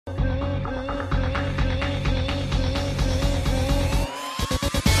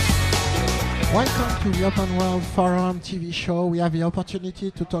Welcome to the Open World Forum TV show. We have the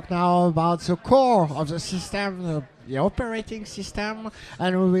opportunity to talk now about the core of the system, the operating system,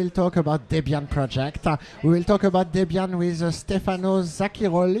 and we will talk about Debian project. We will talk about Debian with Stefano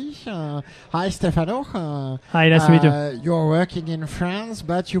Zacchiroli. Hi, Stefano. Hi, nice to meet you. You're working in France,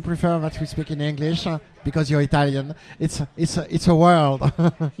 but you prefer that we speak in English because you're Italian. It's a world.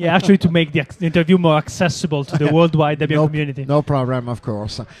 Yeah, actually, to make the interview more accessible to the worldwide Debian community. No problem, of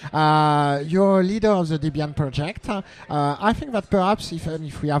course. You're leader of the Debian project. I think that perhaps, even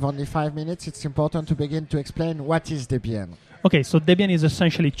if we have only 5 minutes, it's important to begin to explain what is Debian. Okay, so Debian is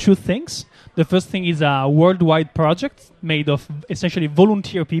essentially two things. The first thing is a worldwide project made of essentially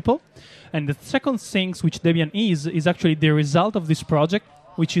volunteer people. And the second thing, which Debian is actually the result of this project,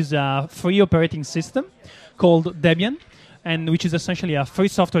 which is a free operating system called Debian, and which is essentially a free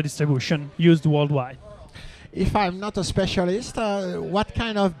software distribution used worldwide. If I'm not a specialist, what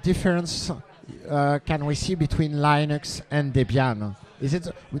kind of difference can we see between Linux and Debian?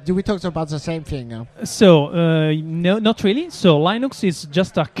 Do we talk about the same thing? No, not really. So Linux is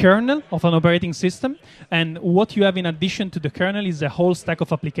just a kernel of an operating system, and what you have in addition to the kernel is a whole stack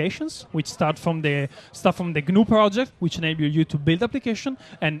of applications, which start from the GNU project, which enable you to build application,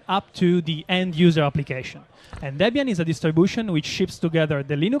 and up to the end user application. And Debian is a distribution which ships together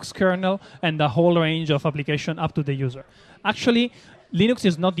the Linux kernel and the whole range of application up to the user. Actually, Linux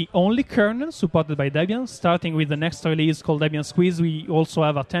is not the only kernel supported by Debian. Starting with the next release called Debian Squeeze, we also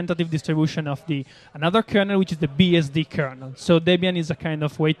have a tentative distribution of another kernel, which is the BSD kernel. So Debian is a kind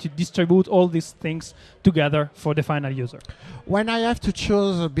of way to distribute all these things together for the final user. When I have to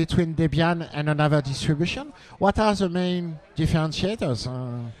choose between Debian and another distribution, what are the main differentiators?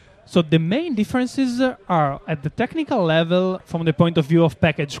 So the main differences are at the technical level from the point of view of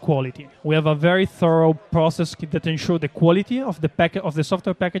package quality. We have a very thorough process that ensures the quality of the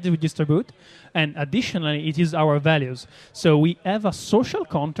software packages we distribute, and additionally, it is our values. So we have a social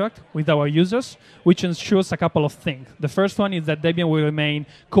contract with our users, which ensures a couple of things. The first one is that Debian will remain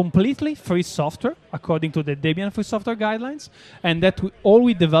completely free software according to the Debian free software guidelines, and that all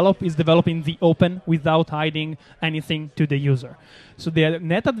we develop is developed in the open without hiding anything to the user. So the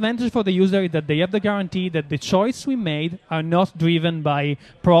net advantage for the user is that they have the guarantee that the choice we made are not driven by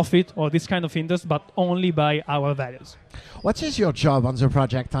profit or this kind of interest, but only by our values. What is your job on the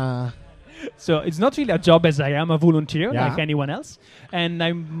project? So it's not really a job, as I am a volunteer like anyone else. And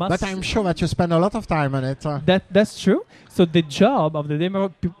I must. But I'm sure that you spend a lot of time on it. That's true. So the job of the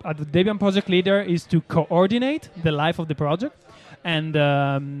Debian project leader is to coordinate the life of the project, and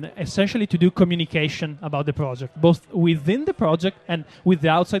essentially to do communication about the project, both within the project and with the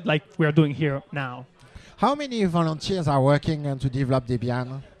outside, like we are doing here now. How many volunteers are working to develop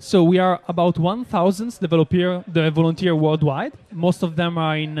Debian? So we are about 1,000 volunteer worldwide. Most of them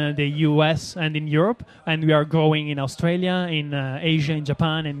are in the US and in Europe, and we are growing in Australia, in Asia, in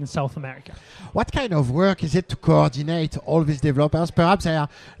Japan, and in South America. What kind of work is it to coordinate all these developers? Perhaps they are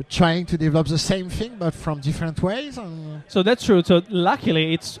trying to develop the same thing, but from different ways? So that's true. So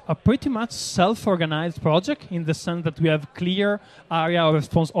luckily, it's a pretty much self-organized project in the sense that we have clear area of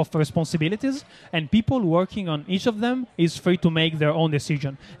responsibilities, and people working on each of them is free to make their own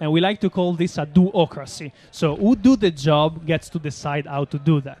decision. And we like to call this a do-ocracy. So who do the job gets to decide how to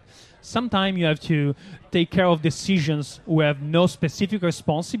do that. Sometimes you have to take care of decisions who have no specific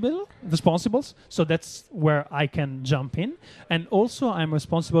responsibles. So that's where I can jump in. And also I'm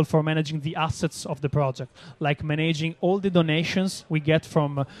responsible for managing the assets of the project, like managing all the donations we get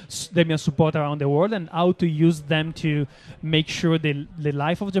from Debian support around the world and how to use them to make sure the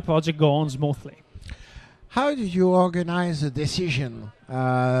life of the project goes on smoothly. How do you organize a decision?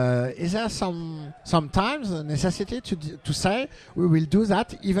 Is there sometimes a necessity to say we will do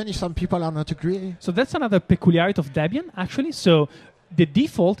that even if some people are not agree? So that's another peculiarity of Debian, actually. So the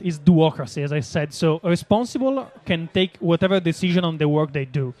default is do-ocracy, as I said. So a responsible can take whatever decision on the work they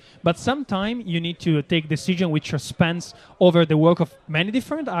do. But sometimes you need to take decision which spans over the work of many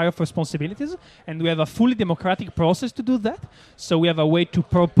different areas of responsibilities. And we have a fully democratic process to do that. So we have a way to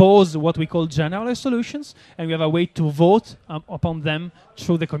propose what we call general solutions. And we have a way to vote upon them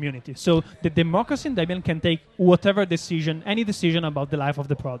through the community. So the democracy in Debian can take whatever decision, any decision about the life of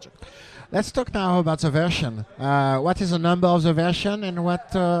the project. Let's talk now about the version. What is the number of the version and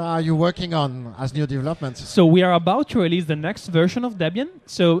what are you working on as new developments? So we are about to release the next version of Debian.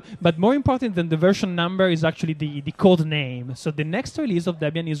 But more important than the version number is actually the code name. So the next release of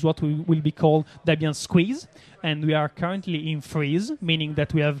Debian is what will be called Debian Squeeze. And we are currently in freeze, meaning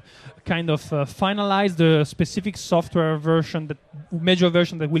that we have kind of finalized the specific software version, the major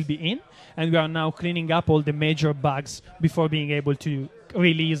version that will be in. And we are now cleaning up all the major bugs before being able to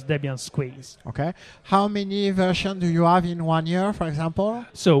release Debian Squeeze. Okay. How many versions do you have in 1 year, for example?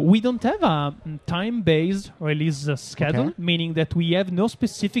 So we don't have a time-based release schedule, Okay. meaning that we have no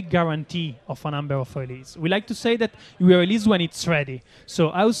specific guarantee of a number of release. We like to say that we release when it's ready.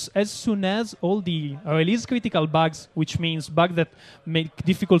 So as soon as all the release critical bugs, which means bugs that make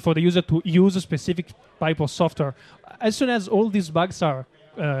difficult for the user to use a specific type of software, as soon as all these bugs are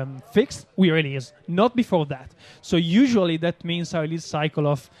fixed, we release, not before that. So usually that means a release cycle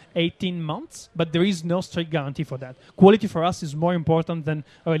of 18 months, but there is no strict guarantee for that. Quality for us is more important than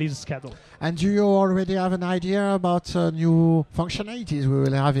a release schedule. And do you already have an idea about new functionalities we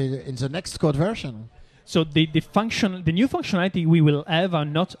will have in the next code version? So the new functionality we will have are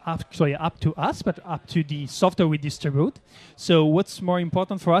not actually up to us, but up to the software we distribute. So what's more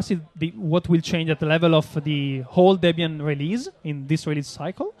important for us is what will change at the level of the whole Debian release in this release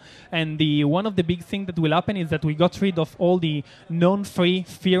cycle. And one of the big things that will happen is that we got rid of all the non-free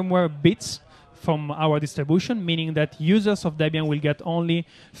firmware bits from our distribution, meaning that users of Debian will get only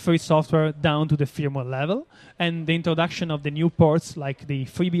free software down to the firmware level, and the introduction of the new ports like the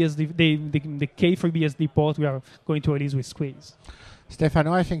FreeBSD, the K-FreeBSD port we are going to release with Squeeze.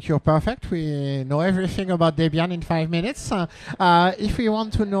 Stefano, I think you're perfect. We know everything about Debian in 5 minutes. If we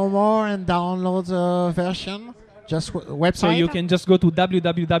want to know more and download the version, just website? So you can just go to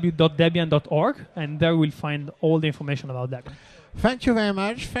www.debian.org, and there we'll find all the information about Debian. Thank you very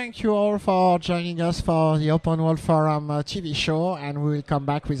much. Thank you all for joining us for the Open World Forum TV show, and we will come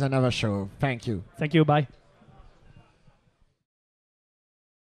back with another show. Thank you. Thank you. Bye.